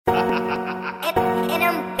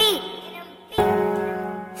iAmDLOW.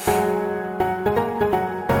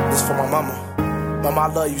 This for my mama. Mama, I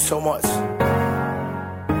love you so much.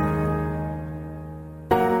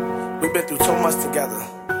 We've been through so much together.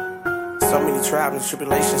 So many trials and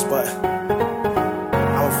tribulations, but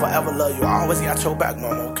I'ma forever love you. I always got your back,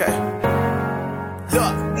 mama, okay?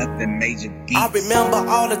 Look, nothing major beats. I remember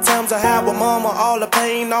all the times I had with mama, all the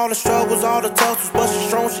pain, all the struggles, all the tussles, but she's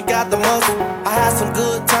strong, she got the muscle. I had some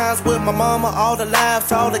good times with my mama, all the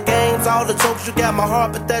laughs, all the games, all the jokes. You got my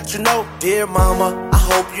heart, but that you know. Dear mama, I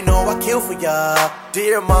hope you know I kill for ya.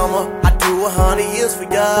 Dear mama, I do 100 years for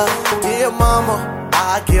ya. Dear mama,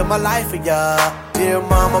 I give my life for ya. Dear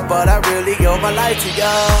mama, but I really owe my life to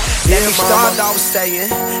ya. Let me start off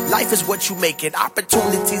saying, life is what you make it.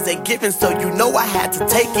 Opportunities ain't given, so you know I had to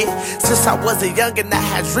take it. Since I was a youngin', I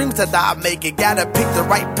had dreams that I'd make it. Gotta pick the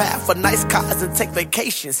right path for nice cars and take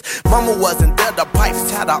vacations. Mama wasn't there, the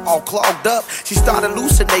pipes had her all clogged up. She started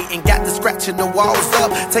hallucinating, got to scratching the walls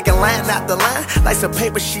up. Taking line after line, like some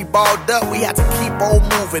paper she balled up. We had to keep on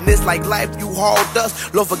moving, it's like life you hauled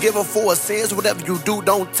us. Lord forgive her for her sins, whatever you do,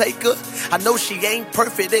 don't take her. I know she ain't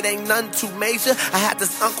perfect, it ain't nothing too major. I had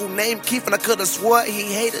this uncle named Keith and I could've swore he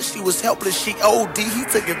hated her. She was helpless, she OD, he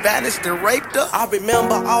took advantage and raped her. I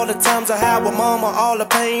remember all the times I had with mama, all the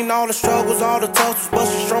pain, all the struggles, all the tussles, but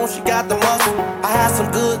she's strong, she got the muscle. I had some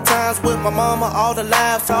good times with my mama, all the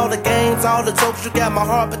laughs, all the games, all the jokes. You got my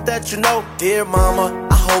heart, but that you know. Dear mama,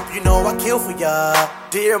 I hope you know I kill for ya.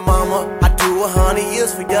 Dear mama, I do 100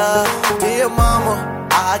 years for ya. Dear mama,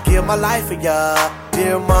 I give my life for ya.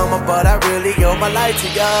 Dear mama, but I really owe my life to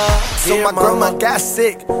ya. So my grandma got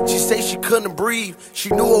sick, she said she couldn't breathe. She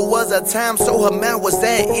knew it was a time, so her mind was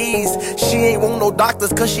at ease. She ain't want no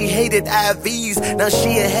doctors cause she hated IVs. Now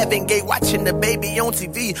she in heaven gate watching the baby on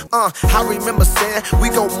TV. I remember saying we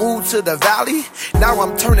gon' move to the valley. Now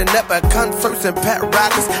I'm turning up at concerts and pet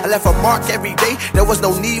rallies. I left a mark every day, there was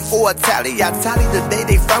no need for a tally. I tallied the day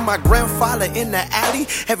they found my grandfather in the alley.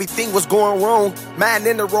 Everything was going wrong, man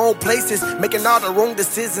in the wrong places, making all the wrong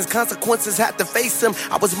decisions, consequences had to face them.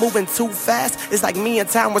 I was moving too fast, it's like me and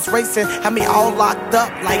time was racing. Had me all locked up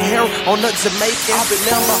like hair on a Jamaican. I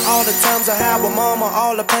remember all the times I had with mama,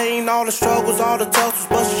 all the pain, all the struggles, all the tussles,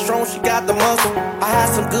 but she's strong, she got the muscle. I had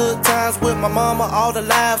some good times with my mama, all the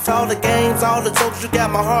laughs, all the games, all the jokes. You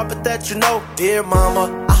got my heart, but that you know. Dear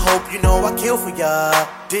mama, I hope you know I kill for ya.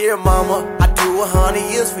 Dear mama, I do 100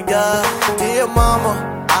 years for ya. Dear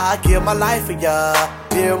mama, I give my life for ya.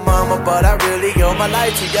 Dear mama, but I really owe my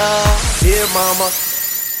life to ya. Dear mama,